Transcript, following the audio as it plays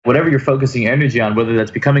whatever you're focusing your energy on, whether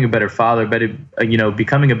that's becoming a better father,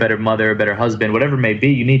 becoming a better mother, a better husband, whatever it may be,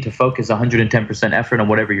 you need to focus 110% effort on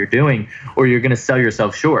whatever you're doing, or you're going to sell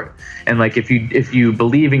yourself short. And like, if you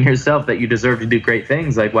believe in yourself that you deserve to do great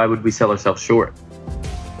things, like, why would we sell ourselves short?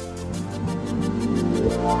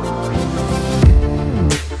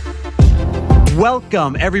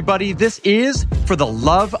 Welcome, everybody. This is For the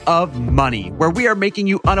Love of Money, where we are making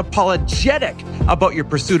you unapologetic about your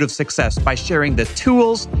pursuit of success by sharing the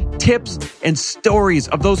tools, tips, and stories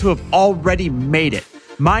of those who have already made it.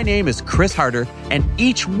 My name is Chris Harder, and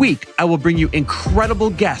each week I will bring you incredible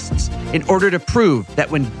guests in order to prove that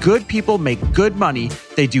when good people make good money,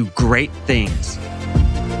 they do great things.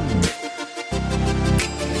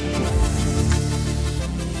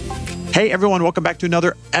 Hey everyone, welcome back to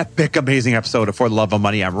another epic, amazing episode of For the Love of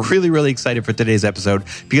Money. I'm really excited for today's episode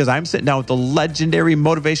because I'm sitting down with the legendary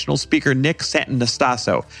motivational speaker, Nick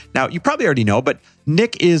Santonastasso. Now, you probably already know, but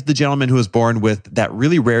Nick is the gentleman who was born with that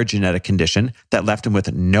really rare genetic condition that left him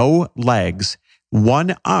with no legs,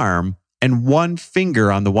 one arm, and one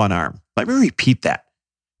finger on the one arm. Let me repeat that.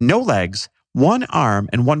 No legs, one arm,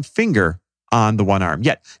 and one finger on the one arm.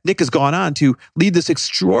 Yet, Nick has gone on to lead this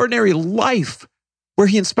extraordinary life where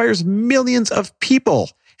he inspires millions of people.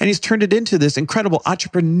 And he's turned it into this incredible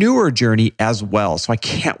entrepreneur journey as well. So I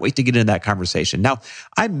can't wait to get into that conversation. Now,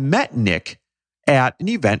 I met Nick at an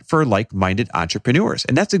event for like-minded entrepreneurs.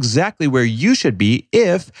 And that's exactly where you should be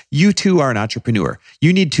if you too are an entrepreneur.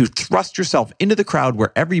 You need to thrust yourself into the crowd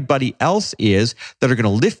where everybody else is that are going to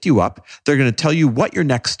lift you up. They're going to tell you what your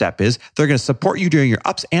next step is. They're going to support you during your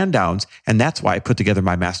ups and downs. And that's why I put together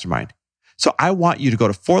my mastermind. So I want you to go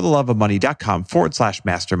to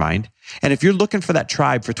fortheloveofmoney.com/mastermind. And if you're looking for that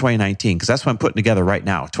tribe for 2019, because that's what I'm putting together right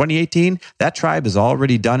now, 2018, that tribe is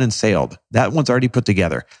already done and sailed. That one's already put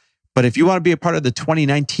together. But if you want to be a part of the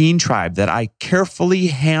 2019 tribe that I carefully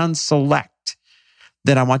hand select,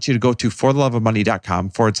 then I want you to go to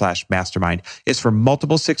fortheloveofmoney.com/mastermind. It's for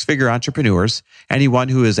multiple six-figure entrepreneurs. Anyone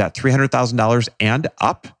who is at $300,000 and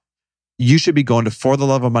up, you should be going to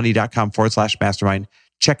fortheloveofmoney.com/mastermind,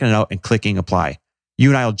 checking it out and clicking apply. You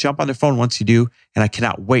and I will jump on the phone once you do, and I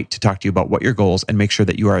cannot wait to talk to you about what your goals and make sure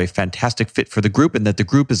that you are a fantastic fit for the group and that the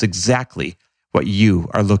group is exactly what you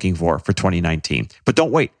are looking for 2019. But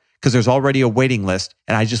don't wait, because there's already a waiting list,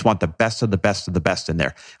 and I just want the best of the best of the best in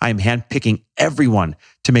there. I am handpicking everyone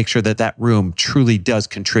to make sure that that room truly does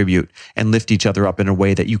contribute and lift each other up in a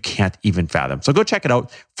way that you can't even fathom. So go check it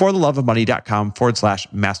out,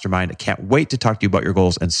 fortheloveofmoney.com/mastermind. I can't wait to talk to you about your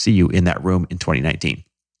goals and see you in that room in 2019.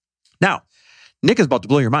 Now, Nick is about to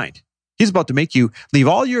blow your mind. He's about to make you leave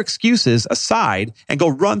all your excuses aside and go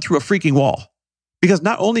run through a freaking wall. Because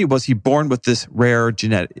not only was he born with this rare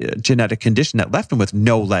genetic condition that left him with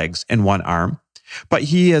no legs and one arm, but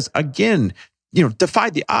he has again,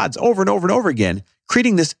 defied the odds over and over and over again,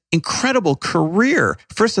 creating this incredible career,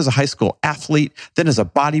 first as a high school athlete, then as a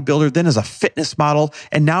bodybuilder, then as a fitness model,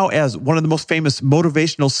 and now as one of the most famous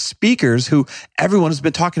motivational speakers who everyone has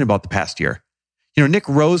been talking about the past year. Nick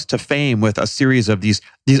rose to fame with a series of these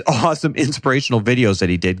awesome inspirational videos that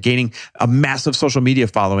he did, gaining a massive social media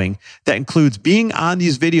following that includes being on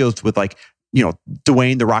these videos with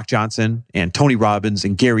Dwayne "The Rock" Johnson and Tony Robbins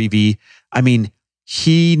and Gary Vee. I mean,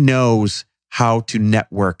 he knows how to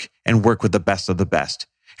network and work with the best of the best.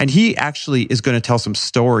 And he actually is going to tell some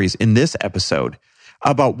stories in this episode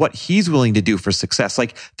about what he's willing to do for success.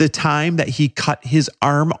 Like the time that he cut his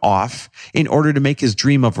arm off in order to make his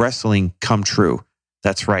dream of wrestling come true.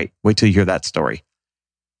 That's right. Wait till you hear that story.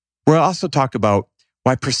 We'll also talk about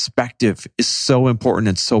why perspective is so important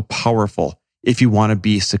and so powerful if you want to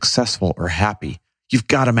be successful or happy. You've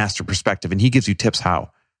got to master perspective, and he gives you tips how.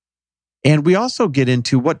 And we also get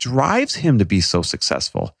into what drives him to be so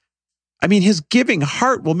successful. I mean, his giving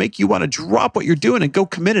heart will make you want to drop what you're doing and go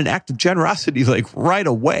commit an act of generosity right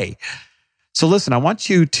away. So listen, I want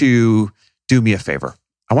you to do me a favor.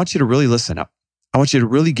 I want you to really listen up. I want you to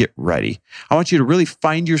really get ready. I want you to really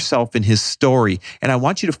find yourself in his story. And I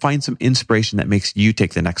want you to find some inspiration that makes you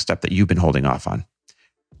take the next step that you've been holding off on.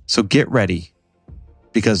 So get ready,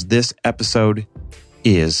 because this episode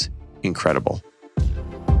is incredible.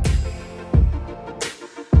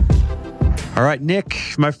 All right, Nick,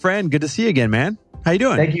 my friend, good to see you again, man. How you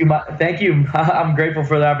doing? Thank you. I'm grateful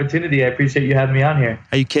for the opportunity. I appreciate you having me on here.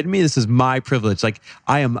 Are you kidding me? This is my privilege.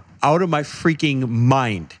 I am out of my freaking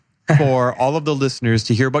mind for all of the listeners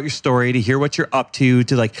to hear about your story, to hear what you're up to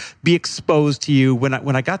be exposed to you. When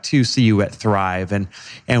I got to see you at Thrive and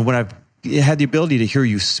when I've had the ability to hear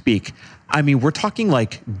you speak, I mean, we're talking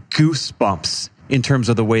like goosebumps in terms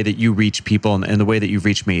of the way that you reach people and the way that you've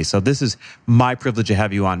reached me. So this is my privilege to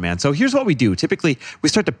have you on, man. So here's what we do. Typically, we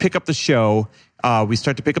start to pick up the show. We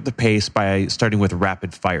start to pick up the pace by starting with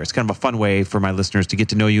rapid fire. It's kind of a fun way for my listeners to get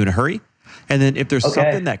to know you in a hurry. And then if there's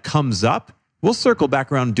something that comes up, we'll circle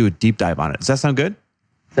back around and do a deep dive on it. Does that sound good?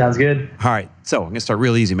 Sounds good. All right. So I'm going to start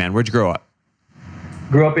real easy, man. Where'd you grow up?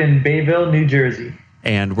 Grew up in Bayville, New Jersey.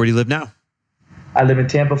 And where do you live now? I live in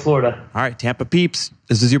Tampa, Florida. All right, Tampa peeps.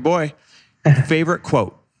 This is your boy. Favorite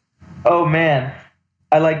quote? Oh, man.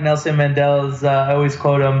 I like Nelson Mandela's, I always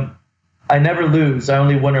quote him, I never lose, I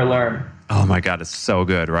only win or learn. Oh, my God. It's so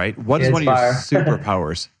good, right? What is one of your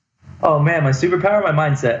superpowers? Oh, man. My superpower, my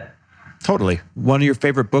mindset. Totally. One of your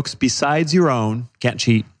favorite books besides your own, Can't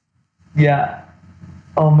Cheat. Yeah.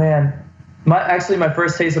 Oh, man. My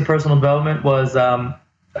first taste of personal development was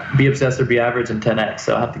Be Obsessed or Be Average and 10X.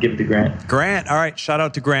 So I have to give it to Grant. Grant. All right. Shout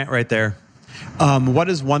out to Grant right there. What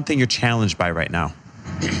is one thing you're challenged by right now?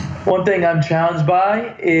 One thing I'm challenged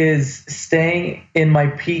by is staying in my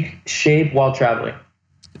peak shape while traveling.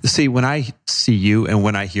 See, when I see you and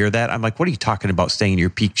when I hear that, I'm like, what are you talking about staying in your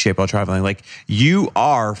peak shape while traveling? Like, you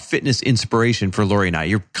are fitness inspiration for Lori and I.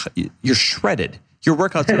 You're shredded. Your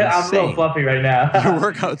workouts are insane. I'm a little fluffy right now. Your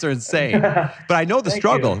workouts are insane. But I know the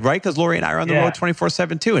struggle, right? Because Lori and I are on the road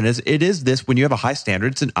 24/7 too. And it is this, when you have a high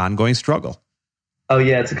standard, it's an ongoing struggle. Oh,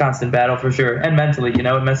 yeah, it's a constant battle for sure. And mentally,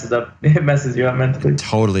 it messes you up mentally. It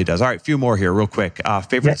totally does. All right, a few more here real quick.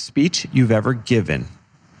 Favorite speech you've ever given?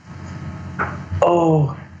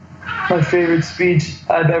 Oh, my favorite speech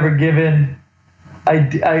I've ever given.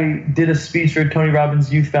 I did a speech for Tony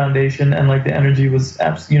Robbins Youth Foundation, and like the energy was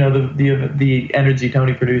the energy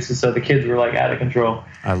Tony produces. So the kids were like out of control.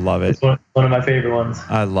 I love it. It's one of my favorite ones.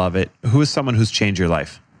 I love it. Who is someone who's changed your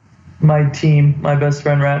life? My team, my best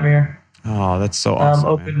friend Ratmir. Oh, that's so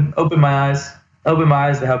awesome. Open my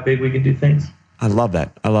eyes to how big we can do things. I love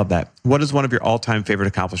that. I love that. What is one of your all-time favorite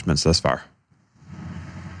accomplishments thus far?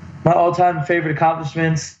 My all-time favorite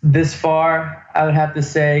accomplishments this far, I would have to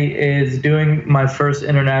say, is doing my first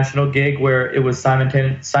international gig where it was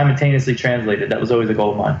simultaneously translated. That was always a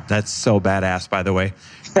goal of mine. That's so badass, by the way.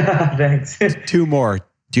 Thanks. Two more.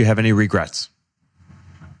 Do you have any regrets?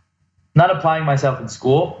 Not applying myself in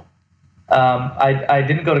school. I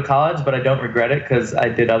didn't go to college, but I don't regret it because I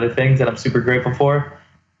did other things that I'm super grateful for.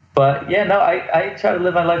 But yeah, no, I try to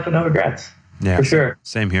live my life with no regrets. Yeah, for sure.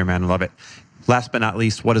 Same here, man. I love it. Last but not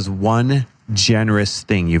least, what is one generous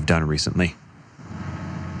thing you've done recently?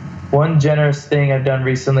 One generous thing I've done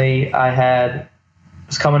recently, I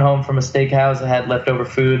was coming home from a steakhouse. I had leftover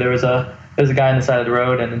food. There's a guy on the side of the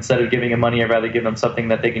road, and instead of giving him money, I'd rather give him something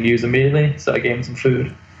that they can use immediately. So I gave him some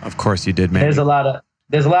food. Of course you did, man. There's a lot of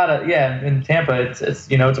in Tampa, it's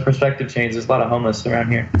a perspective change. There's a lot of homeless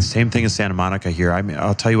around here. Same thing as Santa Monica here. I mean,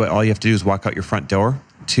 I'll tell you what, all you have to do is walk out your front door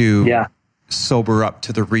to sober up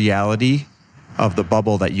to the reality of the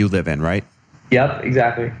bubble that you live in, right? Yep,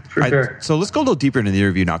 exactly. For sure. So let's go a little deeper into the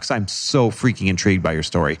interview now, because I'm so freaking intrigued by your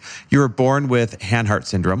story. You were born with hand-heart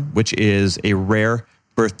syndrome, which is a rare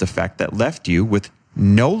birth defect that left you with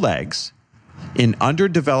no legs, an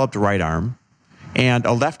underdeveloped right arm, and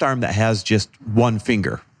a left arm that has just one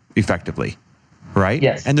finger, effectively, right?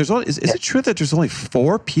 Yes. And is it true that there's only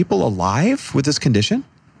 4 people alive with this condition?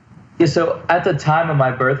 Yeah, so at the time of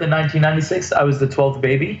my birth in 1996, I was the 12th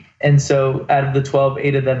baby. And so out of the 12,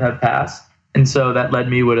 8 of them have passed. And so that led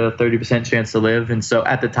me with a 30% chance to live. And so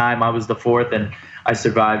at the time, I was the 4th and I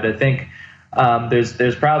survived. I think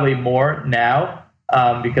there's probably more now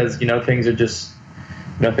because, things are just,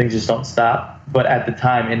 things just don't stop. But at the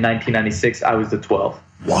time in 1996, I was the 12th.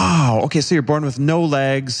 Wow. Okay, so you're born with no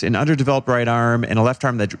legs, an underdeveloped right arm, and a left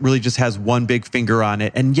arm that really just has one big finger on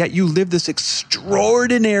it. And yet you live this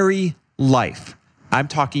extraordinary life. I'm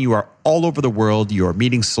talking, you are all over the world. You are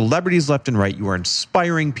meeting celebrities left and right. You are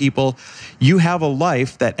inspiring people. You have a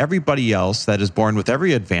life that everybody else that is born with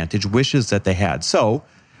every advantage wishes that they had. So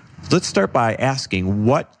let's start by asking,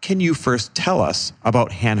 what can you first tell us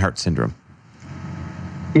about hand-heart syndrome?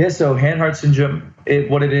 Yeah, so hand-heart syndrome,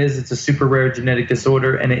 it's a super rare genetic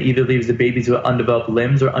disorder, and it either leaves the babies with undeveloped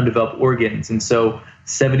limbs or undeveloped organs. And so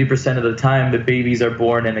 70% of the time, the babies are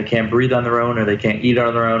born and they can't breathe on their own or they can't eat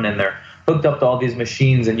on their own, and they're hooked up to all these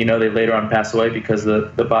machines, and they later on pass away because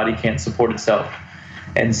the body can't support itself.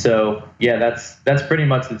 And so, yeah, that's pretty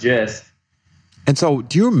much the gist. And so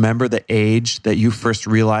do you remember the age that you first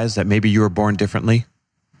realized that maybe you were born differently?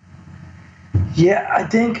 Yeah, I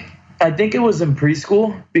think it was in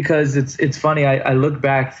preschool, because it's funny. I look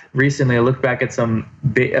back recently. I looked back at some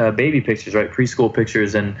baby pictures, right? Preschool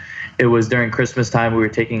pictures. And it was during Christmas time. We were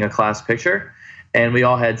taking a class picture. and we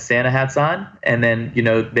all had Santa hats on. And then,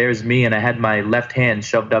 there's me, and I had my left hand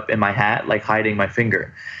shoved up in my hat, like hiding my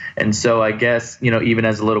finger. And so I guess, even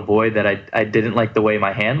as a little boy, that I didn't like the way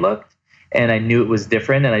my hand looked, and I knew it was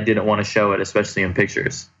different, and I didn't want to show it, especially in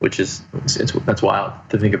pictures, which is, that's wild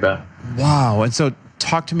to think about. Wow. And so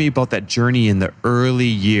talk to me about that journey in the early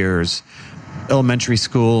years, elementary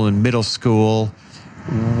school and middle school.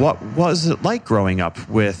 What was it like growing up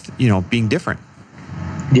with, being different?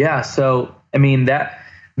 Yeah. So, I mean, that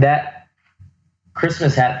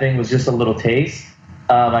Christmas hat thing was just a little taste.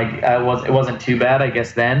 It wasn't too bad, I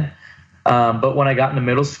guess, then. But when I got into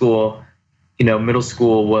middle school, middle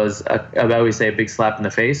school was, I always say, a big slap in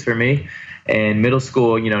the face for me. And middle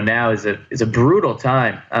school, now is a brutal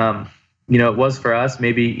time. It was for us,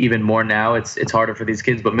 maybe even more now. It's harder for these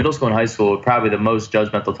kids, but middle school and high school are probably the most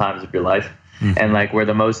judgmental times of your life. And like where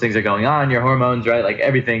the most things are going on, your hormones, right? Like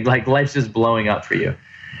everything, like life's just blowing up for you.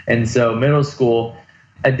 And so middle school,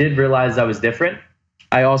 I did realize I was different.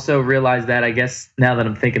 I also realized that, I guess, now that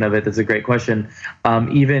I'm thinking of it, that's a great question.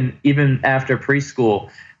 Even after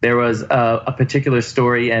preschool, there was a particular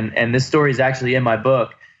story, and this story is actually in my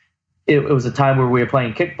book. It was a time where we were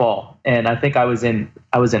playing kickball, and I think I was in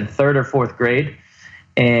third or fourth grade,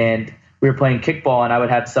 and we were playing kickball, and I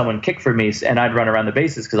would have someone kick for me, and I'd run around the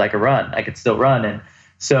bases because I could still run. And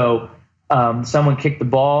so someone kicked the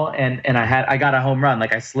ball, and I got a home run.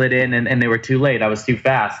 Like I slid in, and they were too late. I was too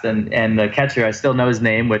fast, and the catcher, I still know his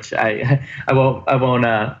name, which I won't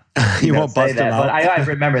you won't say bust that, him out. but I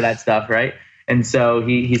remember that stuff, right? And so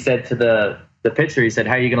he said to the pitcher, he said,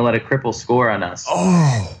 "How are you going to let a cripple score on us?"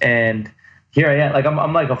 Oh. And here I am, like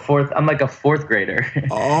I'm like a fourth grader.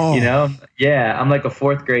 Oh. Yeah, I'm like a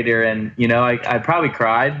fourth grader, and I probably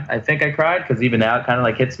cried. I think I cried because even now it kind of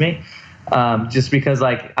like hits me, just because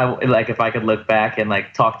like if I could look back and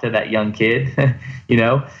like talk to that young kid,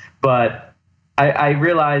 But I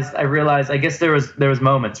realized. I guess there was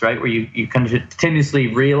moments, right, where you continuously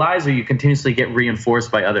realize, or you continuously get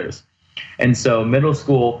reinforced by others. And so middle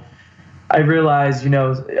school, I realized,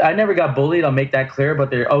 I never got bullied. I'll make that clear, but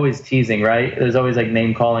they're always teasing, right? There's always like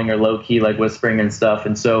name calling or low key, like whispering and stuff.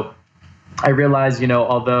 And so I realized,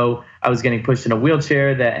 although I was getting pushed in a wheelchair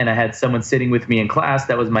and I had someone sitting with me in class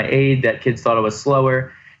that was my aide, that kids thought I was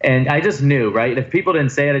slower. And I just knew, right? If people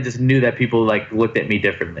didn't say it, I just knew that people like looked at me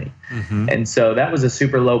differently. Mm-hmm. And so that was a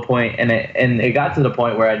super low point. And it got to the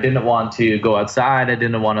point where I didn't want to go outside. I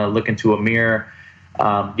didn't want to look into a mirror.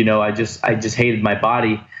 I just hated my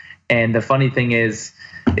body. And the funny thing is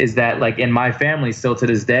that like in my family, still to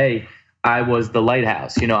this day, I was the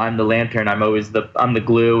lighthouse. I'm the lantern. I'm the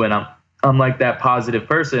glue, and I'm like that positive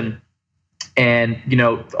person. And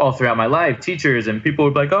all throughout my life, teachers and people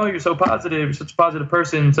would be like, "Oh, you're so positive. You're such a positive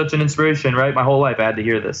person, such an inspiration." Right? My whole life, I had to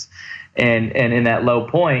hear this. And in that low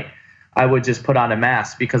point, I would just put on a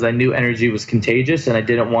mask because I knew energy was contagious, and I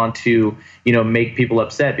didn't want to, make people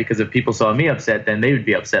upset, because if people saw me upset, then they would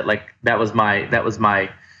be upset. Like that was my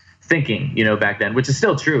thinking, back then, which is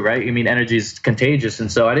still true, right? I mean, energy is contagious.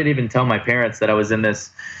 And so I didn't even tell my parents that I was in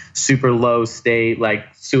this super low state, like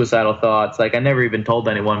suicidal thoughts. Like I never even told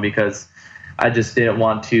anyone because I just didn't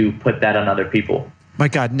want to put that on other people. My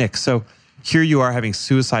God, Nick. So here you are having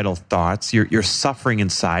suicidal thoughts. You're suffering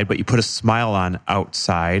inside, but you put a smile on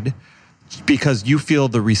outside because you feel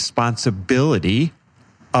the responsibility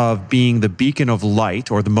of being the beacon of light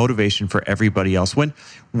or the motivation for everybody else.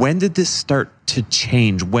 When did this start to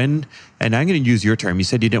change? And I'm going to use your term. You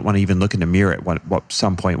said you didn't want to even look in the mirror at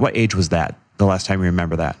some point. What age was that? The last time you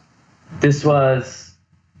remember that? This was,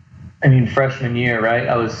 freshman year, right?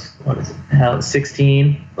 I was,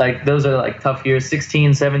 16. Like those are like tough years.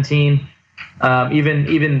 16, 17,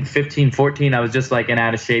 even 15, 14. I was just like an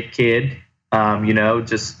out of shape kid. And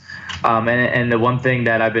the one thing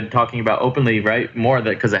that I've been talking about openly, right, more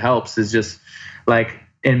because it helps, is just like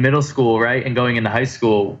in middle school, right, and going into high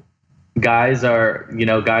school, guys are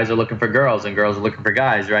looking for girls and girls are looking for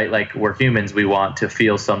guys, right? Like we're humans, we want to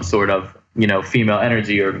feel some sort of, female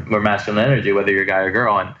energy or masculine energy, whether you're a guy or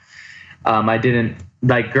girl. And I didn't,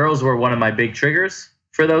 like, girls were one of my big triggers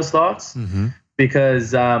for those thoughts. Mm-hmm.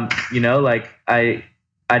 Because, I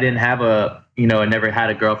didn't have I never had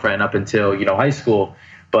a girlfriend up until, high school.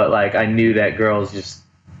 But like, I knew that girls just,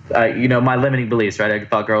 my limiting beliefs, right? I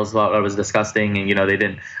thought girls thought I was disgusting,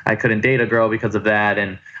 and, I couldn't date a girl because of that.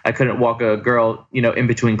 And I couldn't walk a girl, in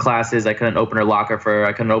between classes. I couldn't open her locker for her.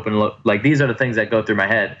 I couldn't like, these are the things that go through my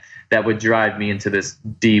head that would drive me into this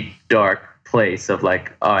deep, dark place of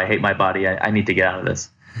like, oh, I hate my body. I need to get out of this.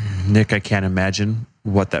 Nick, I can't imagine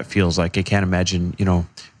what that feels like. I can't imagine,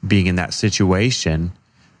 being in that situation.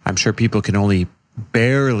 I'm sure people can only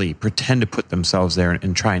barely pretend to put themselves there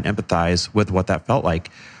and try and empathize with what that felt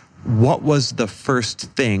like. What was the first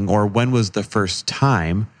thing, or when was the first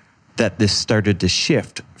time that this started to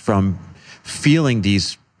shift from feeling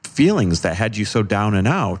these feelings that had you so down and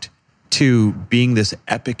out to being this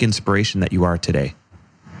epic inspiration that you are today?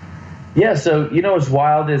 Yeah. So, what's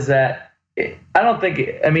wild is that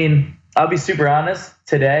I'll be super honest.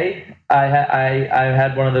 Today, I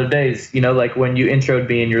had one of those days, like when you introed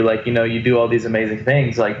me and you're like, you do all these amazing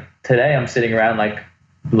things. Like today I'm sitting around like,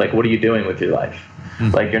 what are you doing with your life?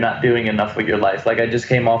 Mm-hmm. Like you're not doing enough with your life. Like I just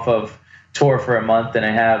came off of tour for a month and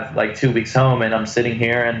I have like 2 weeks home and I'm sitting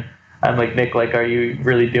here and I'm like, Nick, like, are you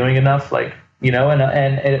really doing enough? Like, and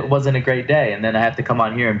it wasn't a great day. And then I have to come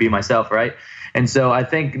on here and be myself. Right. And so I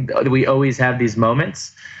think we always have these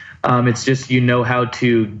moments. It's just, how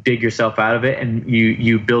to dig yourself out of it and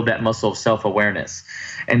you build that muscle of self-awareness.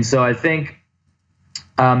 And so I think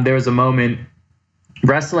there was a moment,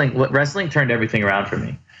 wrestling turned everything around for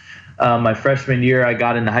me. My freshman year, I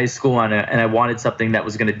got into high school and I wanted something that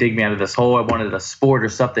was going to dig me out of this hole. I wanted a sport or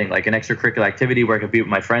something, like an extracurricular activity where I could be with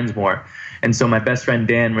my friends more. And so my best friend,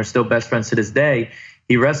 Dan, we're still best friends to this day.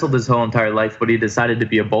 He wrestled his whole entire life, but he decided to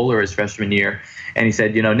be a bowler his freshman year. And he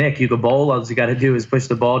said, Nick, you can bowl. All you got to do is push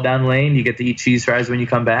the ball down the lane. You get to eat cheese fries when you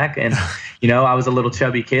come back. And, I was a little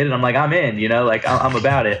chubby kid and I'm like, I'm in, like I'm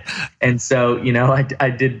about it. And so, I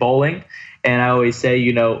did bowling. And I always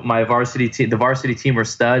say, my varsity team, the varsity team were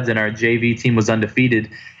studs and our JV team was undefeated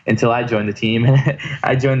until I joined the team.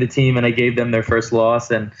 I joined the team and I gave them their first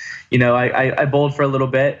loss. And, I bowled for a little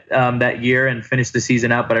bit that year and finished the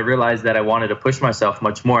season out. But I realized that I wanted to push myself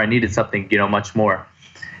much more. I needed something, much more.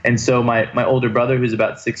 And so my older brother, who's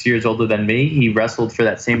about 6 years older than me, he wrestled for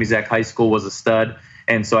that same exact high school, was a stud.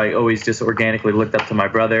 And so I always just organically looked up to my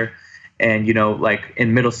brother. And, like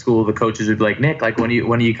in middle school, the coaches would be like, Nick, like, when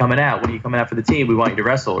are you coming out? When are you coming out for the team? We want you to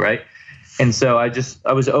wrestle, right? And so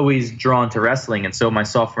I was always drawn to wrestling. And so my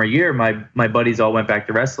sophomore year, my buddies all went back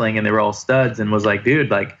to wrestling and they were all studs and was like, dude,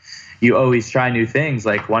 like, you always try new things.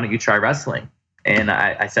 Like, why don't you try wrestling? And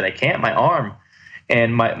I said, I can't, my arm.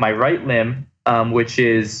 And my right limb, which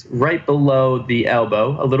is right below the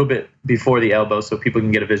elbow, a little bit before the elbow, so people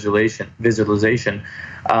can get a visualization.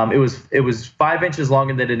 It was 5 inches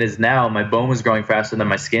longer than it is now. My bone was growing faster than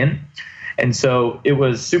my skin, and so it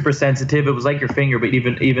was super sensitive. It was like your finger, but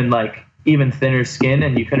even thinner skin,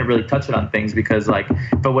 and you couldn't really touch it on things because like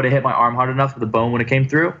if I would have hit my arm hard enough, the bone would have came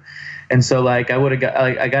through. And so like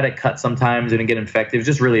I got it cut sometimes and it get infected. It was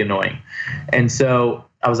just really annoying. And so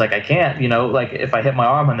I was like, I can't, like if I hit my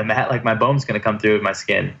arm on the mat, like my bone's going to come through with my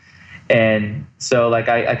skin. And so like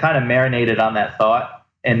I kind of marinated on that thought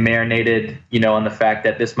and marinated, on the fact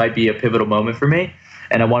that this might be a pivotal moment for me.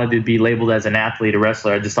 And I wanted to be labeled as an athlete, a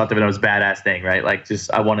wrestler. I just thought that it was a badass thing, right? Like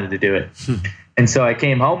I wanted to do it. And so I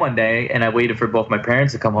came home one day and I waited for both my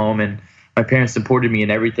parents to come home, and my parents supported me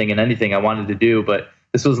in everything and anything I wanted to do. But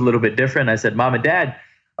this was a little bit different. I said, Mom and Dad,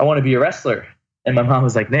 I want to be a wrestler. And my mom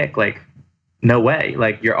was like, Nick, like, no way.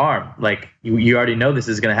 Like your arm, like you already know this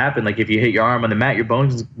is going to happen. Like if you hit your arm on the mat, your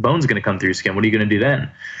bone's going to come through your skin. What are you going to do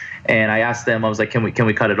then? And I asked them, I was like, can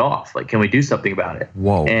we cut it off? Like, can we do something about it?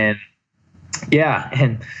 Whoa. And yeah.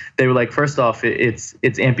 And they were like, first off, it's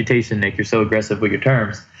amputation, Nick. You're so aggressive with your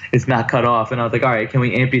terms. It's not cut off. And I was like, all right, can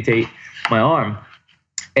we amputate my arm?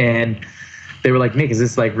 And they were like, Nick, is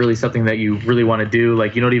this like really something that you really want to do?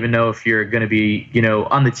 Like, you don't even know if you're going to be,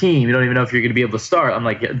 on the team. You don't even know if you're going to be able to start. I'm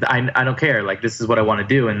like, I don't care. Like, this is what I want to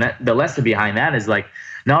do. And that the lesson behind that is like,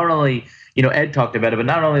 not only, Ed talked about it, but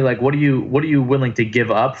not only like, what are you willing to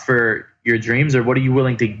give up for your dreams, or what are you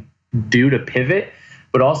willing to do to pivot?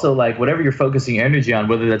 But also like whatever you're focusing your energy on,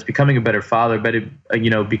 whether that's becoming a better father,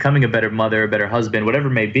 becoming a better mother, a better husband, whatever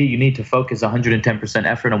it may be, you need to focus 110%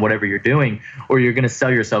 effort on whatever you're doing, or you're going to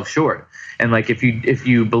sell yourself short. And like, if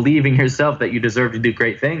you believe in yourself that you deserve to do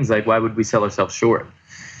great things, like why would we sell ourselves short?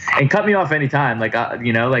 And cut me off anytime. Like,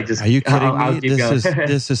 like just, are you kidding I'll me?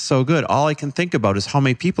 This is so good. All I can think about is how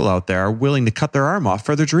many people out there are willing to cut their arm off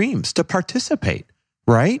for their dreams to participate.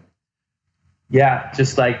 Right. Yeah,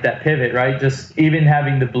 just like that pivot, right? Just even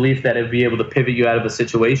having the belief that it would be able to pivot you out of a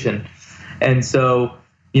situation. And so,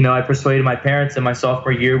 I persuaded my parents in my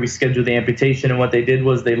sophomore year. We scheduled the amputation, and what they did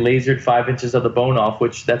was they lasered 5 inches of the bone off,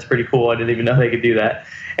 which that's pretty cool. I didn't even know they could do that.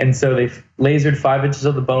 And so they lasered 5 inches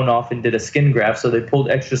of the bone off and did a skin graft. So they pulled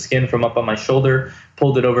extra skin from up on my shoulder,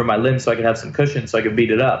 pulled it over my limb so I could have some cushion so I could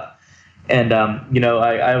beat it up. And,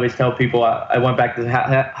 I always tell people I went back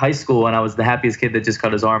to high school and I was the happiest kid that just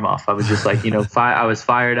cut his arm off. I was just like, I was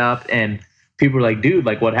fired up, and people were like, dude,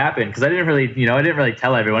 like what happened? Because I didn't really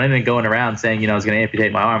tell everyone. I didn't go around saying, I was going to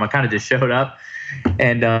amputate my arm. I kind of just showed up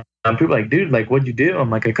and People are like, dude, like, what'd you do? I'm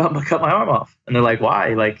like, I cut my arm off. And they're like,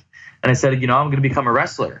 why? Like, and I said, I'm going to become a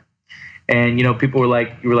wrestler. And, people were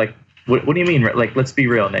like, what do you mean? Like, let's be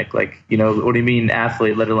real, Nick. Like, what do you mean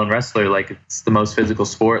athlete, let alone wrestler? Like, it's the most physical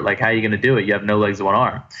sport. Like, how are you going to do it? You have no legs and one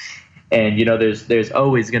arm. And, there's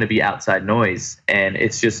always going to be outside noise. And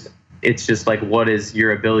it's just like, what is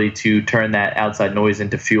your ability to turn that outside noise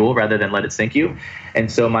into fuel rather than let it sink you?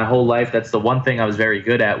 And so my whole life, that's the one thing I was very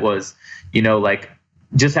good at was, like,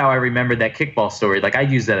 just how I remembered that kickball story. Like, I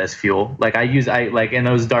use that as fuel. Like, I like in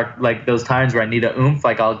those dark, like those times where I need a oomph,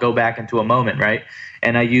 like I'll go back into a moment. Right.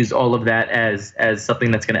 And I use all of that as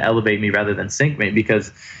something that's going to elevate me rather than sink me,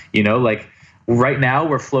 because, like right now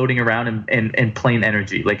we're floating around in plain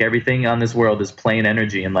energy. Like, everything on this world is plain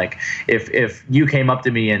energy. And like, if you came up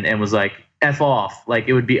to me and was like, F off, like,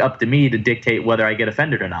 it would be up to me to dictate whether I get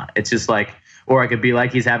offended or not. It's just like, or I could be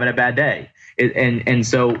like, he's having a bad day. And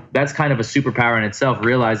so that's kind of a superpower in itself,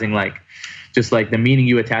 realizing like, just like the meaning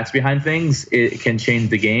you attach behind things, it can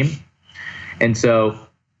change the game. And so,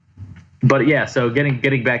 but yeah, so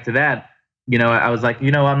getting back to that, I was like,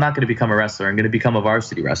 I'm not going to become a wrestler. I'm going to become a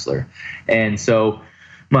varsity wrestler. And so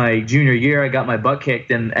my junior year, I got my butt kicked,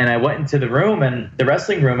 and I went into the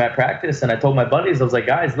wrestling room at practice, and I told my buddies, I was like,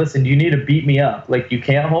 guys, listen, you need to beat me up. Like, you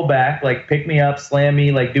can't hold back. Like, pick me up, slam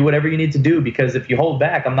me, like, do whatever you need to do, because if you hold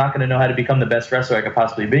back, I'm not going to know how to become the best wrestler I could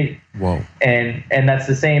possibly be. Whoa. And that's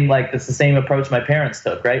the same approach my parents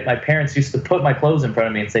took, right? My parents used to put my clothes in front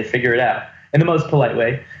of me and say, figure it out, in the most polite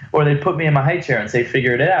way, or they'd put me in my high chair and say,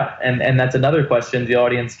 figure it out. And that's another question the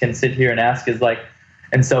audience can sit here and ask is like,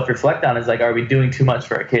 and self-reflect on, is like, are we doing too much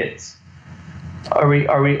for our kids? Are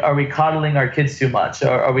we coddling our kids too much? Or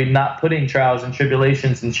are we not putting trials and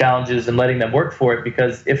tribulations and challenges and letting them work for it?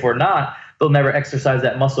 Because if we're not, they'll never exercise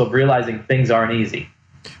that muscle of realizing things aren't easy.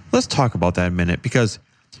 Let's talk about that a minute, because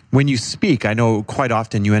when you speak, I know quite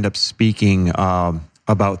often you end up speaking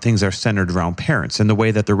about things that are centered around parents and the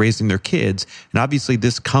way that they're raising their kids. And obviously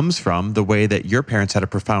this comes from the way that your parents had a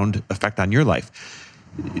profound effect on your life.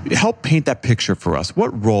 Help paint that picture for us.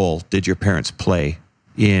 What role did your parents play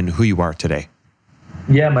in who you are today?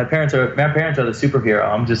 Yeah, my parents are the superhero.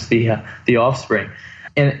 I'm just the offspring.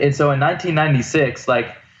 And so in 1996,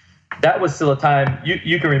 like, that was still a time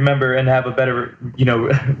you can remember and have a better,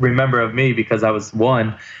 remember of me, because I was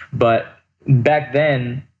one. But back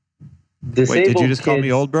then, disabled Wait, did you just kids, call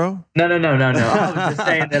me old, bro? No. I was just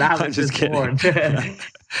saying that I was just born.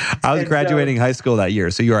 I was graduating high school that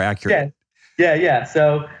year, so you are accurate. Yeah.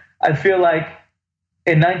 So I feel like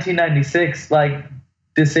in 1996, like,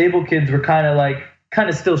 disabled kids were kind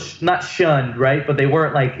of still not shunned, right? But they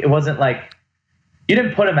weren't like, it wasn't like, you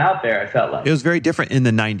didn't put them out there, I felt like. It was very different in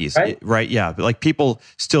the 90s, right? Yeah. But like, people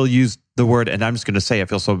still use the word, and I'm just going to say, I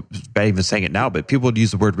feel so bad even saying it now, but people would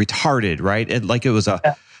use the word retarded, right? And like it was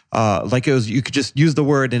you could just use the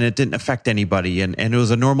word and it didn't affect anybody. And it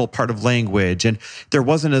was a normal part of language. And there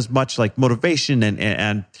wasn't as much like motivation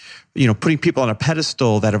and putting people on a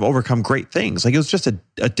pedestal that have overcome great things. Like, it was just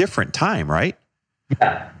a different time, right?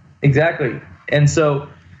 Yeah, exactly. And so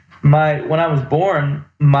when I was born,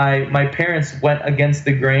 my parents went against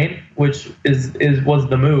the grain, which was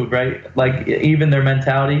the move, right? Like, even their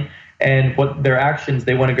mentality and what their actions,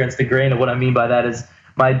 they went against the grain. And what I mean by that is,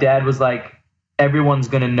 my dad was like, everyone's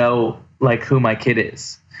going to know like who my kid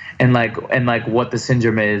is, and like what the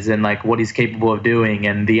syndrome is, and like what he's capable of doing,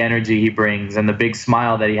 and the energy he brings, and the big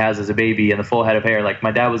smile that he has as a baby, and the full head of hair. Like,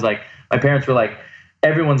 my parents were like,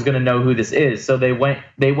 everyone's going to know who this is. So they went,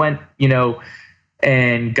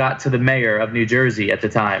 and got to the mayor of New Jersey at the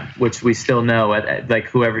time, which we still know, like,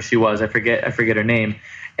 whoever she was, I forget her name,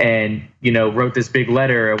 and wrote this big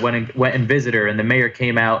letter, went and visited her, and the mayor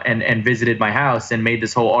came out and visited my house and made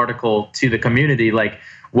this whole article to the community, like,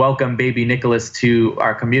 welcome baby Nicholas to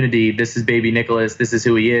our community. This is baby Nicholas. This is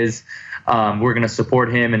who he is. We're going to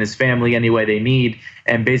support him and his family any way they need.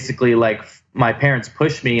 And basically, like, my parents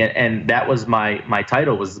pushed me, and that was my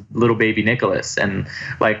title, was little baby Nicholas. And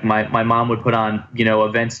like, my mom would put on,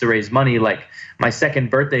 events to raise money. Like, my second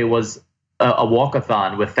birthday was a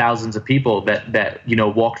walkathon with thousands of people that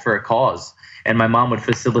walked for a cause. And my mom would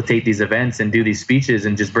facilitate these events and do these speeches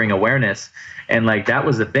and just bring awareness. And like, that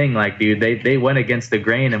was the thing. Like, dude, they went against the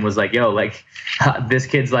grain and was like, yo, like, this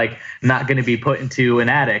kid's like not going to be put into an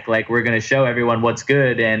attic. Like, we're going to show everyone what's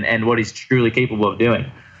good and what he's truly capable of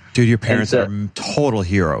doing. Dude, your parents are total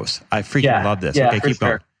heroes. I freaking love this. Okay, keep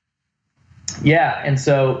going. Yeah, and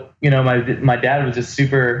so, my dad was just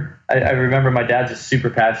super, I remember my dad just super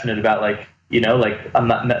passionate about, like,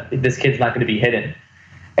 like, this kid's not going to be hidden.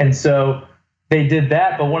 And so they did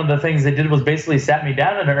that, but one of the things they did was basically sat me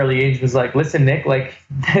down at an early age, was like, listen, Nick, like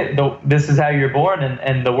this is how you're born,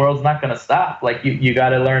 and the world's not going to stop. Like you got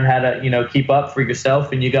to learn how to, keep up for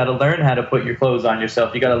yourself, and you got to learn how to put your clothes on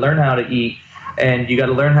yourself. You got to learn how to eat, and you got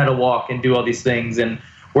to learn how to walk and do all these things. And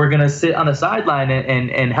we're going to sit on the sideline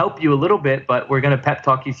and help you a little bit, but we're going to pep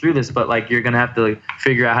talk you through this, but like, you're going to have to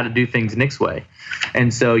figure out how to do things Nick's way.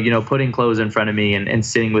 And so, putting clothes in front of me and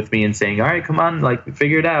sitting with me and saying, all right, come on, like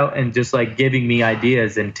figure it out. And just like giving me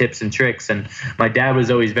ideas and tips and tricks. And my dad was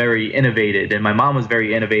always very innovative, and my mom was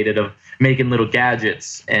very innovative of making little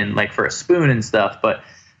gadgets and like for a spoon and stuff. But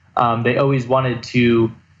they always wanted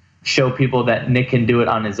to show people that Nick can do it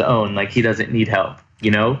on his own. Like he doesn't need help,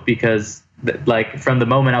 because like from the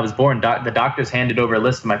moment I was born, the doctors handed over a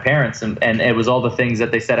list to my parents, and it was all the things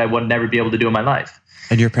that they said I would never be able to do in my life.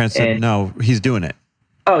 And your parents said, no, he's doing it.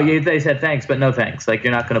 Oh yeah, they said thanks, but no thanks. Like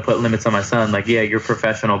you're not going to put limits on my son. Like, yeah, you're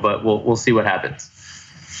professional, but we'll see what happens.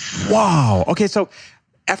 Wow. Okay, so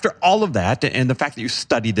after all of that, and the fact that you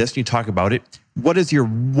studied this and you talk about it, what is your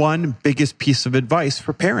one biggest piece of advice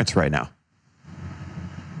for parents right now?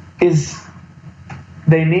 Is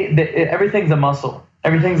everything's a muscle.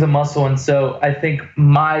 Everything's a muscle. And so I think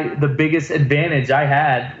the biggest advantage I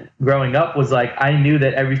had growing up was like, I knew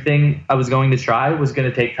that everything I was going to try was going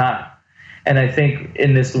to take time. And I think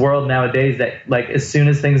in this world nowadays that like, as soon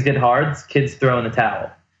as things get hard, kids throw in the towel.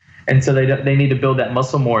 And so they need to build that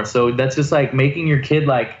muscle more. So that's just like making your kid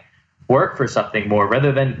like work for something more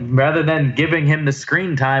rather than giving him the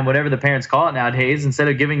screen time, whatever the parents call it nowadays. Instead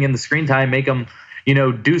of giving him the screen time, make him,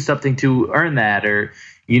 do something to earn that, or,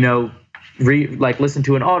 listen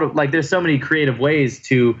to an audio. Like there's so many creative ways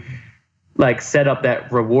to like set up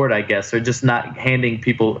that reward, I guess, or just not handing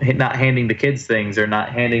the kids things, or not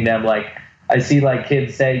handing them like, I see like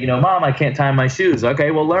kids say, Mom, I can't tie my shoes.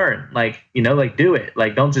 Okay, well learn, like do it.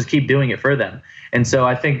 Like, don't just keep doing it for them. And so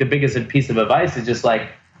I think the biggest piece of advice is just like,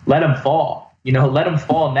 let them fall, let them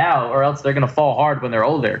fall now, or else they're going to fall hard when they're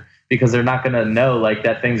older, because they're not going to know like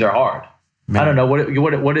that things are hard. Man. I don't know. What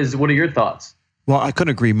are your thoughts? Well, I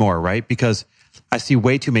couldn't agree more, right? Because I see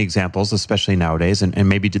way too many examples, especially nowadays, and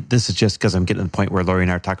maybe this is just because I'm getting to the point where Lori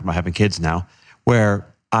and I are talking about having kids now, where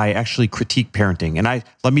I actually critique parenting. And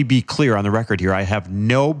let me be clear on the record here. I have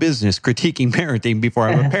no business critiquing parenting before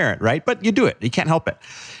I'm a parent, right? But you do it. You can't help it.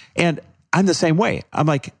 And I'm the same way. I'm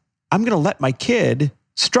like, I'm going to let my kid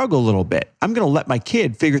struggle a little bit. I'm going to let my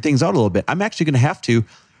kid figure things out a little bit. I'm actually going to have to,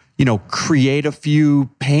 create a few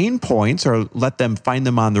pain points, or let them find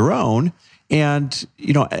them on their own, and,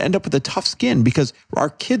 end up with a tough skin, because our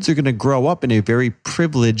kids are going to grow up in a very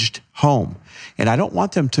privileged home. And I don't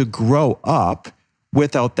want them to grow up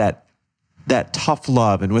without that tough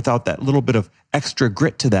love and without that little bit of extra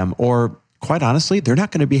grit to them, or quite honestly, they're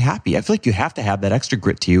not going to be happy. I feel like you have to have that extra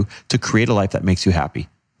grit to you to create a life that makes you happy.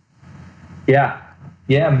 Yeah.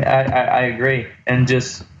 I agree. And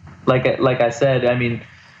just like I said, I mean,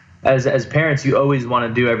 as parents, you always want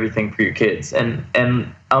to do everything for your kids. And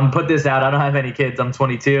put this out. I don't have any kids. I'm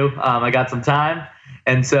 22. I got some time.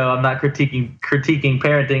 And so I'm not critiquing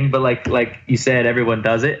parenting, but like you said, everyone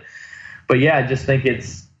does it. But yeah, I just think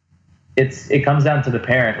it comes down to the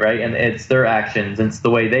parent, right? And it's their actions, and it's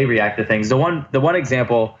the way they react to things. The one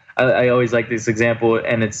example, I always like this example,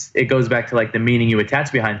 and it goes back to like the meaning you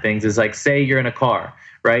attach behind things, is like, say you're in a car,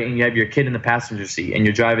 right? And you have your kid in the passenger seat, and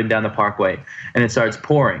you're driving down the parkway, and it starts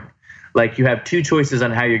pouring. Like, you have two choices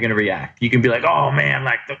on how you're going to react. You can be like, oh man,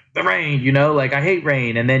 like the rain, like I hate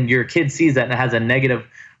rain. And then your kid sees that and it has a negative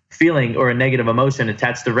feeling or a negative emotion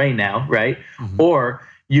attached to rain now, right? Mm-hmm. Or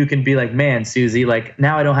you can be like, man, Susie, like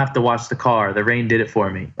now I don't have to wash the car. The rain did it for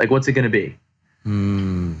me. Like, what's it going to be?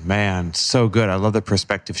 Man, so good. I love the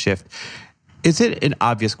perspective shift. Is it an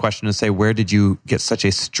obvious question to say, where did you get such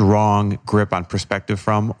a strong grip on perspective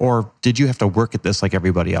from? Or did you have to work at this like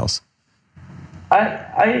everybody else?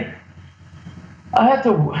 I had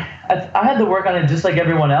to work on it just like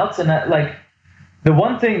everyone else. And like the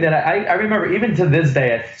one thing that I remember, even to this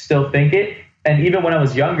day, I still think it. And even when I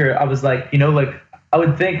was younger, I was like, like I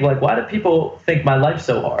would think like, why do people think my life's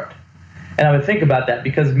so hard? And I would think about that,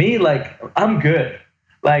 because me, like, I'm good.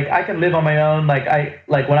 Like, I can live on my own. Like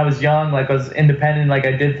when I was young, like I was independent, like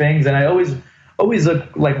I did things. And I always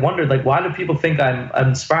wondered, like, why do people think I'm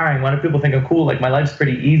inspiring? Why do people think I'm cool? Like, my life's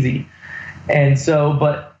pretty easy. And so,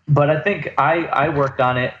 but I think I worked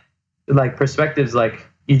on it, like perspectives, like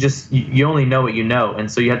you only know what you know. And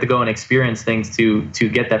so you have to go and experience things to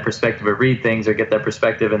get that perspective, or read things or get that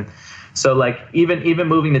perspective. And so like, even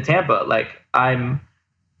moving to Tampa, like I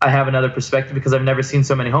have another perspective because I've never seen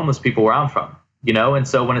so many homeless people where I'm from, And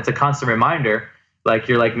so when it's a constant reminder, Like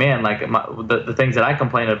you're like, man, like the things that I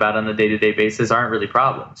complain about on a day-to-day basis aren't really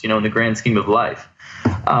problems, in the grand scheme of life.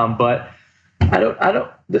 But I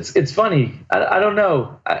don't, it's funny. I don't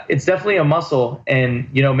know. It's definitely a muscle.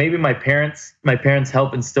 And, maybe my parents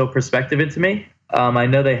help instill perspective into me. I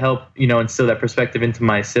know they help, instill that perspective into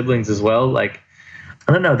my siblings as well. Like,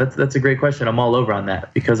 I don't know. That's a great question. I'm all over on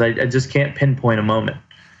that because I just can't pinpoint a moment.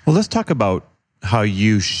 Well, let's talk about how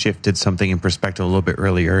you shifted something in perspective a little bit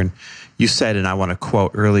earlier. And you said, and I want to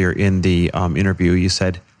quote earlier in the interview, you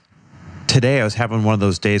said, today I was having one of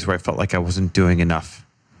those days where I felt like I wasn't doing enough.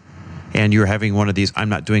 And you're having one of these, I'm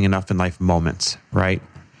not doing enough in life moments, right?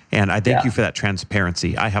 And I thank you for that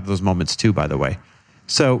transparency. I have those moments too, by the way.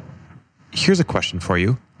 So here's a question for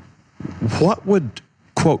you. What would,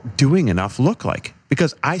 quote, doing enough look like?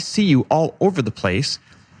 Because I see you all over the place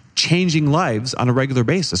changing lives on a regular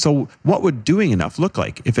basis. So what would doing enough look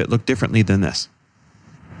like if it looked differently than this?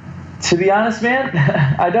 To be honest, man,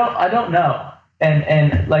 I don't know.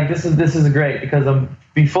 And like this is great because I'm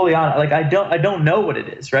be fully honest. Like I don't know what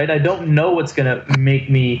it is, right? I don't know what's gonna make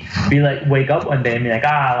me be like wake up one day and be like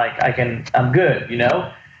I'm good,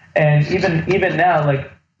 And even now,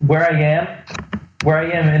 like where I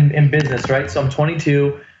am in business, right? So I'm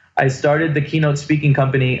 22. I started the keynote speaking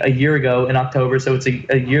company a year ago in October, so it's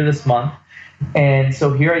a year this month. And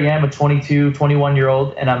so here I am, a 22,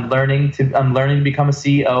 21-year-old, and I'm learning to become a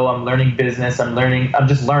CEO. I'm learning business. I'm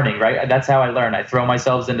just learning, right? That's how I learn. I throw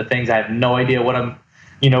myself into things. I have no idea what I'm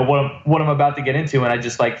about to get into, and I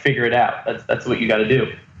just like figure it out. That's what you got to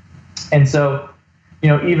do. And so,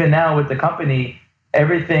 even now with the company,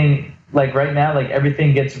 everything like right now, like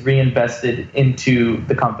everything gets reinvested into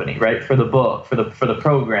the company, right? For the book, for the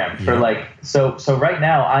program, for like so right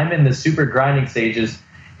now I'm in the super grinding stages.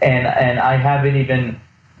 And I haven't even,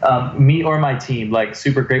 me or my team, like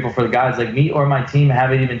super grateful for the guys, like me or my team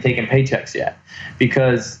haven't even taken paychecks yet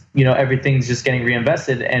because, everything's just getting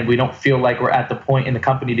reinvested and we don't feel like we're at the point in the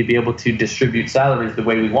company to be able to distribute salaries the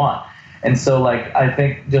way we want. And so like, I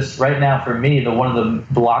think just right now for me, one of the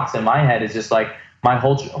blocks in my head is just like my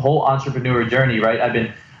whole entrepreneur journey, right? I've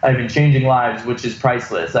been changing lives, which is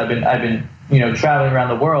priceless. I've been, traveling around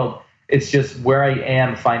the world. It's just where I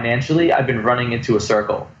am financially. I've been running into a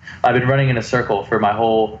circle. I've been running in a circle for my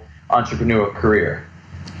whole entrepreneurial career.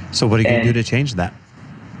 So what are you going to do to change that?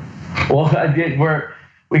 Well,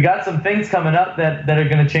 we got some things coming up that are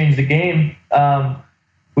going to change the game.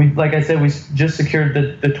 Like I said, we just secured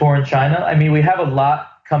the tour in China. I mean, we have a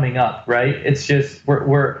lot coming up, right? It's just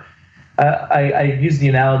I use the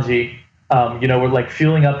analogy. We're like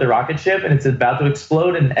fueling up the rocket ship and it's about to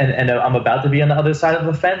explode and I'm about to be on the other side of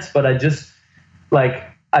the fence, but I just like,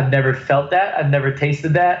 I've never felt that. I've never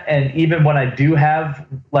tasted that. And even when I do have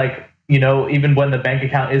like, even when the bank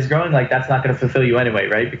account is growing, like that's not going to fulfill you anyway,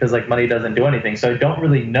 right? Because like money doesn't do anything. So I don't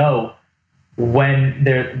really know when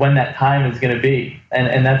that time is going to be.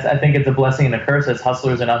 And that's, I think it's a blessing and a curse as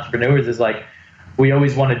hustlers and entrepreneurs is like, we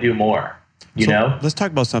always want to do more. Let's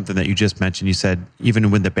talk about something that you just mentioned. You said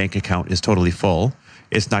even when the bank account is totally full,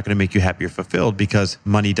 it's not going to make you happy or fulfilled because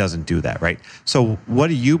money doesn't do that, right? So what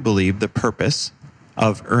do you believe the purpose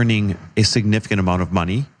of earning a significant amount of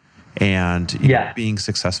money and being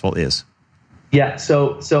successful is? Yeah.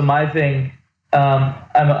 So my thing,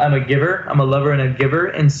 I'm a giver. I'm a lover and a giver.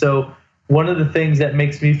 And so one of the things that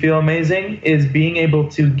makes me feel amazing is being able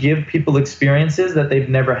to give people experiences that they've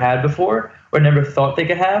never had before or never thought they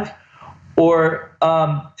could have. Or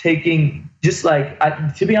taking just like,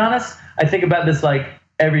 to be honest, I think about this like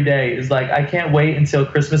every day is like, I can't wait until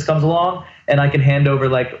Christmas comes along and I can hand over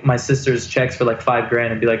like my sister's checks for like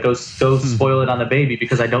 $5,000 and be like, go spoil it on the baby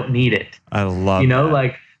because I don't need it. I love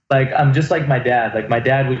that. like I'm just like my dad. Like my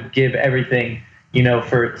dad would give everything,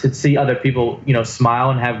 to see other people, smile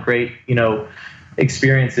and have great,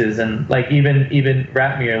 experiences. And like even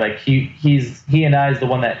Ratmir, like he and I is the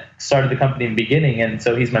one that started the company in the beginning, and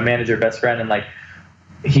so he's my manager, best friend, and like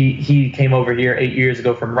he came over here 8 years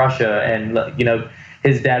ago from Russia, and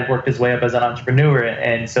his dad worked his way up as an entrepreneur,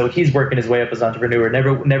 and so he's working his way up as an entrepreneur,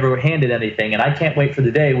 never handed anything. And I can't wait for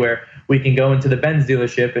the day where we can go into the Benz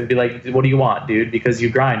dealership and be like, what do you want, dude? Because you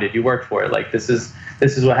grinded, you worked for it. Like this is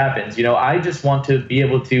what happens. I just want to be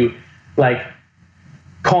able to like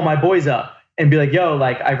call my boys up and be like, yo,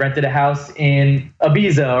 like I rented a house in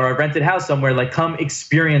Ibiza or I rented a house somewhere, like come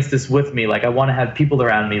experience this with me. Like I want to have people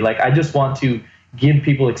around me. Like I just want to give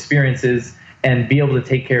people experiences and be able to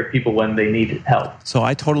take care of people when they need help. So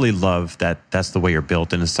I totally love that that's the way you're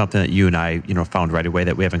built. And it's something that you and I, found right away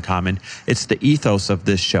that we have in common. It's the ethos of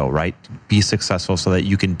this show, right? Be successful so that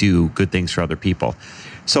you can do good things for other people.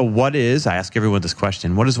 So I ask everyone this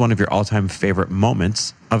question, what is one of your all-time favorite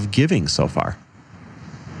moments of giving so far?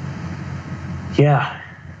 Yeah,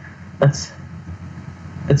 that's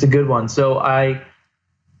a good one. So I'm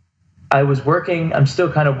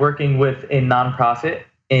still kind of working with a nonprofit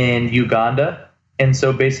in Uganda. And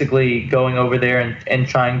so basically going over there and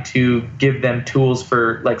trying to give them tools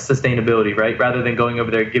for like sustainability, right? Rather than going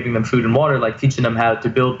over there, giving them food and water, like teaching them how to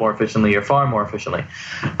build more efficiently or farm more efficiently.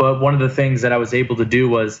 But one of the things that I was able to do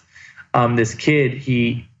was this kid,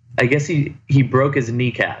 I guess he broke his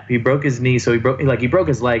kneecap. He broke his knee. So he broke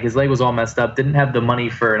his leg. His leg was all messed up, didn't have the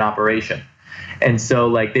money for an operation. And so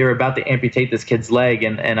like they were about to amputate this kid's leg,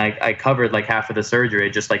 and I covered like half of the surgery.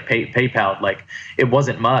 Just like PayPal, like it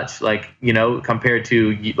wasn't much, like, you know, compared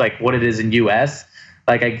to like what it is in US.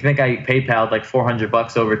 Like I think I PayPal'd like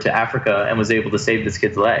 $400 over to Africa and was able to save this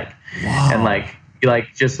kid's leg. Wow. And I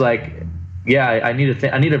need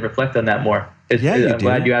to reflect on that more. I'm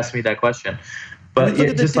glad you asked me that question. But look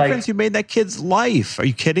at the difference you made in that kid's life. Are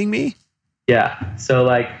you kidding me? Yeah. So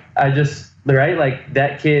like like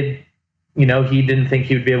that kid, you know, he didn't think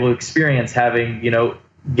he would be able to experience having, you know,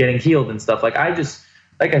 getting healed and stuff. Like I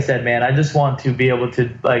said, man, I just want to be able to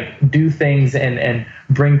like do things and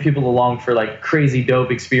bring people along for like crazy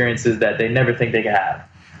dope experiences that they never think they could have.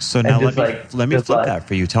 So now let me flip that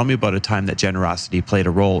for you. Tell me about a time that generosity played a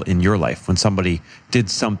role in your life, when somebody did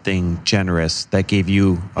something generous that gave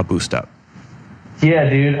you a boost up. Yeah,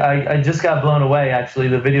 dude, I just got blown away. Actually,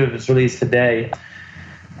 the video was released today.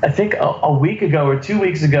 I think a week ago or 2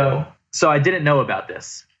 weeks ago. So I didn't know about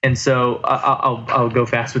this. And so I'll go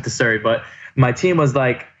fast with the story. But my team was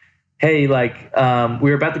like, hey, like, we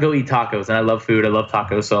were about to go eat tacos. And I love food. I love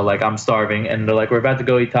tacos. So like, I'm starving. And they're like, we're about to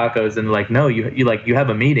go eat tacos. And they're like, no, you have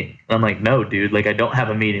a meeting. And I'm like, no, dude, like, I don't have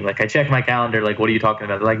a meeting. Like, I check my calendar. Like, what are you talking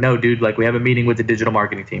about? They're like, no, dude, like, we have a meeting with the digital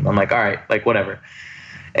marketing team. I'm like, all right, like, whatever.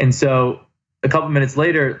 And so a couple minutes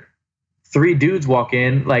later, 3 dudes walk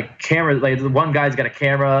in, like camera, like one guy's got a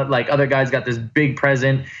camera, like other guy's got this big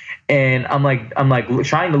present. And I'm like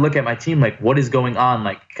trying to look at my team, like, what is going on?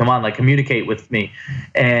 Like, come on, like, communicate with me.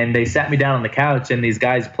 And they sat me down on the couch, and these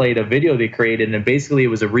guys played a video they created. And basically it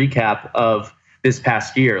was a recap of this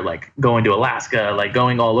past year, like going to Alaska, like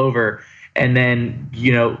going all over. And then,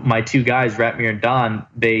 you know, my 2 guys, Ratmir and Don,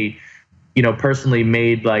 they, you know, personally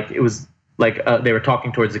made like, it was like they were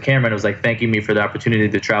talking towards the camera, and it was like thanking me for the opportunity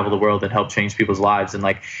to travel the world and help change people's lives. And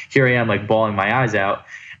like, here I am, like bawling my eyes out.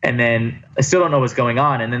 And then I still don't know what's going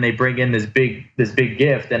on. And then they bring in this big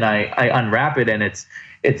gift, and I unwrap it, and it's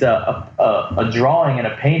a drawing and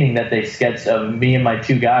a painting that they sketched of me and my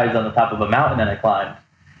 2 guys on the top of a mountain that I climbed,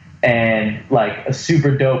 and like a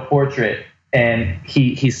super dope portrait. And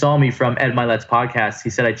he saw me from Ed Milet's podcast. He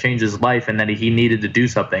said I changed his life and that he needed to do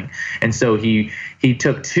something. And so he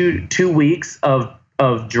took two weeks of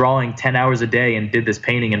drawing 10 hours a day and did this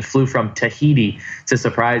painting, and flew from Tahiti to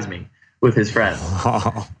surprise me with his friends.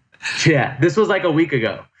 Oh. Yeah, this was like a week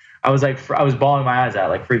ago. I was bawling my eyes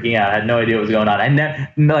out, like freaking out. I had no idea what was going on.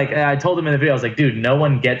 I told him in the video, I was like, dude, no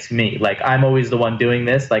one gets me. Like, I'm always the one doing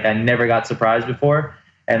this. Like, I never got surprised before.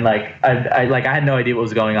 And like, I had no idea what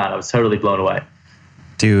was going on. I was totally blown away.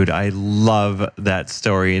 Dude, I love that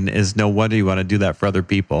story, and it's no wonder you want to do that for other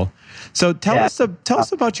people. So tell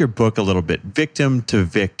us about your book a little bit, Victim to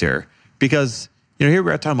Victor, because, you know, here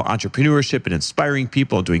we are talking about entrepreneurship and inspiring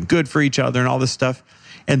people and doing good for each other and all this stuff.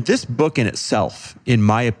 And this book in itself, in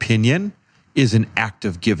my opinion, is an act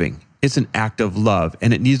of giving. It's an act of love,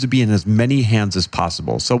 and it needs to be in as many hands as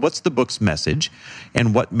possible. So what's the book's message,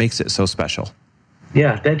 and what makes it so special?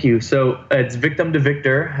 Yeah, thank you. So it's Victim to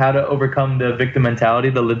Victor, how to overcome the victim mentality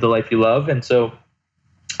to live the life you love. And so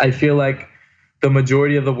I feel like the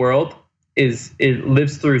majority of the world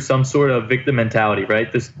lives through some sort of victim mentality, right?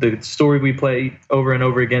 The story we play over and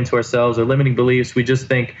over again to ourselves, or limiting beliefs. We just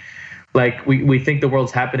think like we think the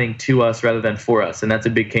world's happening to us rather than for us. And that's a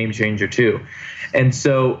big game changer too. And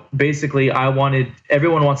so basically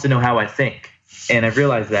everyone wants to know how I think. And I've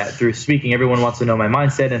realized that through speaking, everyone wants to know my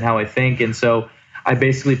mindset and how I think. And so I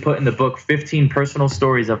basically put in the book 15 personal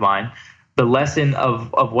stories of mine, the lesson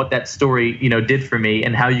of what that story, you know, did for me,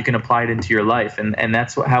 and how you can apply it into your life. And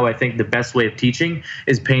that's how I think the best way of teaching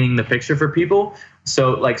is painting the picture for people.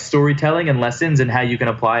 So like storytelling and lessons and how you can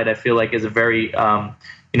apply it, I feel like is a very,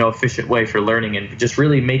 efficient way for learning, and just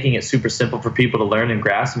really making it super simple for people to learn and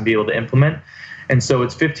grasp and be able to implement. And so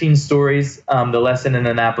it's 15 stories, the lesson and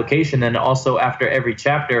an application. And also after every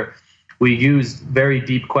chapter, we used very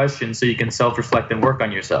deep questions so you can self-reflect and work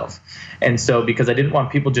on yourself. And so because I didn't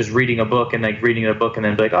want people just reading a book and then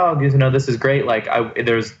be like, oh, you know, this is great. Like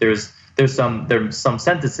there's some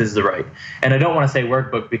sentences to write. And I don't want to say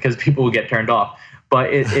workbook because people will get turned off.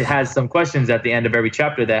 but it has some questions at the end of every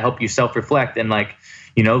chapter that help you self-reflect and like,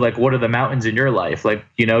 like what are the mountains in your life? Like,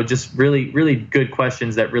 just really, really good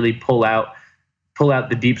questions that really pull out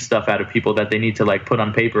the deep stuff out of people that they need to like put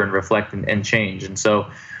on paper and reflect and change. And so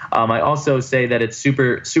I also say that it's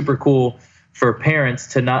super, super cool for parents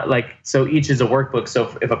to not like, so each is a workbook.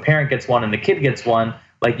 So if a parent gets one and the kid gets one,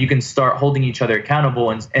 like you can start holding each other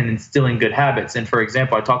accountable and instilling good habits. And for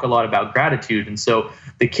example, I talk a lot about gratitude. And so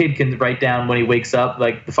the kid can write down when he wakes up,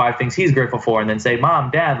 like the 5 things he's grateful for, and then say,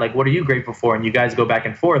 Mom, Dad, like, what are you grateful for? And you guys go back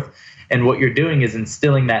and forth. And what you're doing is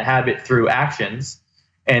instilling that habit through actions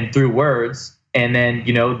and through words. And then,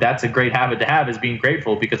 that's a great habit to have, is being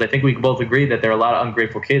grateful, because I think we can both agree that there are a lot of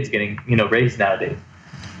ungrateful kids getting, raised nowadays.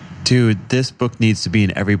 Dude, this book needs to be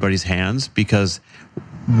in everybody's hands, because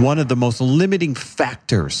one of the most limiting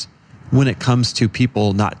factors when it comes to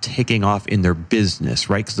people not taking off in their business,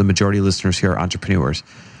 right? Because the majority of listeners here are entrepreneurs,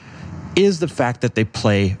 is the fact that they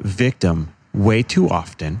play victim way too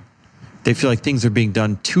often. They feel like things are being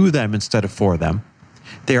done to them instead of for them.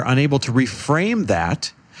 They are unable to reframe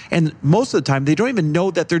that. And most of the time, they don't even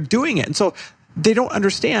know that they're doing it. And so they don't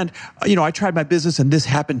understand, I tried my business and this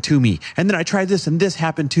happened to me. And then I tried this and this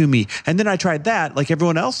happened to me. And then I tried that, like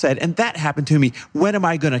everyone else said, and that happened to me. When am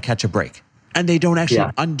I going to catch a break? And they don't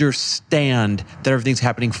actually understand that everything's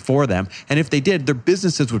happening for them. And if they did, their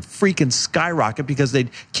businesses would freaking skyrocket, because they'd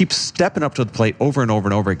keep stepping up to the plate over and over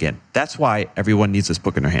and over again. That's why everyone needs this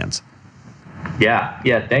book in their hands. Yeah.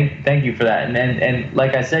 Thank you for that. And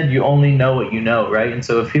like I said, you only know what you know, right? And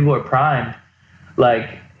so if people are primed,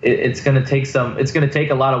 like it's going to take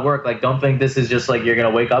a lot of work. Like, don't think this is just like you're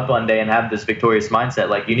going to wake up one day and have this victorious mindset.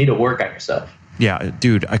 Like, you need to work on yourself. Yeah,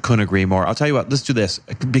 dude, I couldn't agree more. I'll tell you what, let's do this.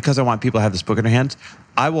 Because I want people to have this book in their hands,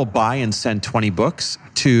 I will buy and send 20 books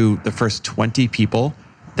to the first 20 people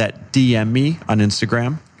that DM me on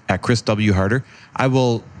Instagram at Chris W. Harder. I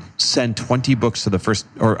will send 20 books to the first,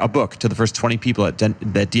 or a book to the first 20 people that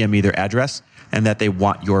DM me their address and that they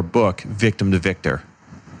want your book, Victim to Victor.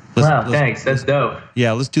 Thanks. That's dope.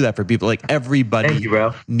 Yeah, let's do that for people. Like, everybody Thank you,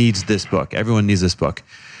 bro. needs this book. Everyone needs this book.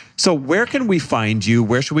 So where can we find you?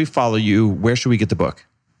 Where should we follow you? Where should we get the book?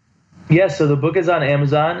 Yeah, so the book is on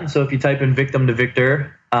Amazon. And so if you type in Victim to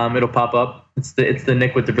Victor, it'll pop up. It's the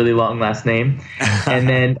Nick with the really long last name. And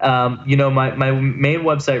then, my main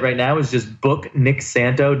website right now is just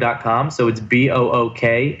booknicksanto.com. So it's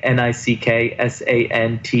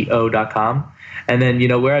BOOKNICKSANTO.com. And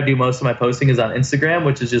then, where I do most of my posting is on Instagram,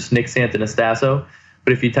 which is just Nick Santonastasso.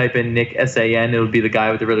 But if you type in Nick S-A-N, it would be the guy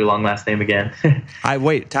with the really long last name again.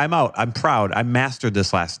 Time out. I'm proud. I mastered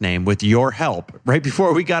this last name with your help right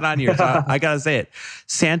before we got on here. So I got to say it.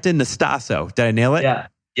 Santonastasso. Did I nail it? Yeah,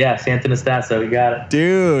 Santonastasso. You got it.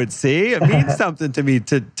 Dude, see? It means something to me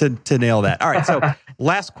to nail that. All right, so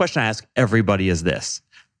last question I ask everybody is this.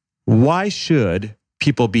 Why should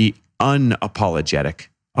people be unapologetic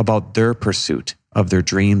about their pursuit of their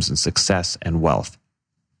dreams and success and wealth?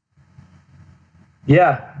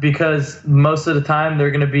 Yeah, because most of the time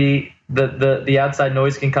they're going to be the outside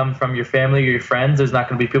noise can come from your family or your friends. There's not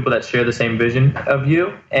going to be people that share the same vision of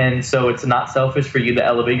you. And so it's not selfish for you to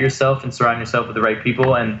elevate yourself and surround yourself with the right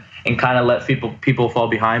people and kind of let people fall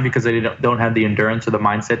behind because they don't have the endurance or the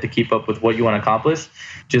mindset to keep up with what you want to accomplish.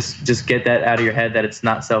 Just get that out of your head that it's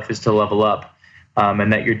not selfish to level up.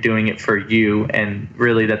 And that you're doing it for you, and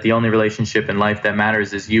really that the only relationship in life that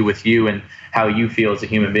matters is you with you and how you feel as a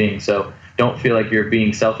human being. So don't feel like you're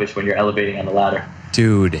being selfish when you're elevating on the ladder.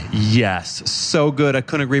 Dude, yes. So good. I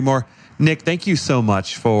couldn't agree more. Nick, thank you so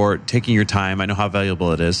much for taking your time. I know how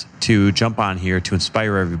valuable it is to jump on here to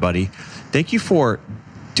inspire everybody. Thank you for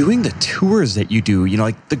doing the tours that you do,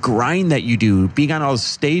 like the grind that you do, being on all the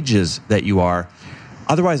stages that you are.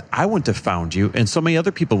 Otherwise, I wouldn't have found you, and so many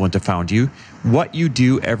other people wouldn't have found you. What you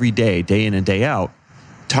do every day, day in and day out,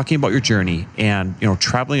 talking about your journey and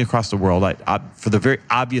traveling across the world, for the very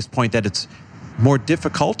obvious point that it's more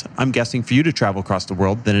difficult, I'm guessing, for you to travel across the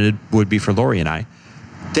world than it would be for Lori and I.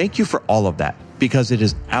 Thank you for all of that, because it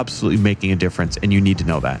is absolutely making a difference, and you need to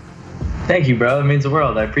know that. Thank you, bro. It means the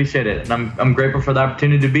world. I appreciate it, and I'm grateful for the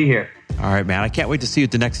opportunity to be here. All right, man. I can't wait to see you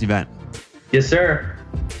at the next event. Yes, sir.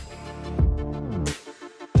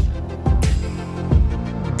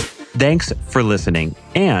 Thanks for listening.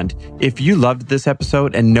 And if you loved this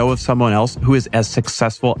episode and know of someone else who is as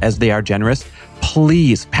successful as they are generous,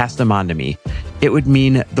 please pass them on to me. It would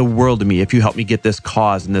mean the world to me if you help me get this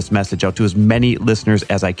cause and this message out to as many listeners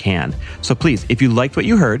as I can. So please, if you liked what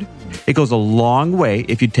you heard, it goes a long way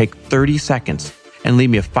if you take 30 seconds and leave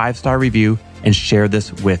me a 5-star review and share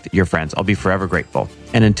this with your friends. I'll be forever grateful.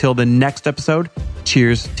 And until the next episode,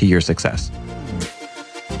 cheers to your success.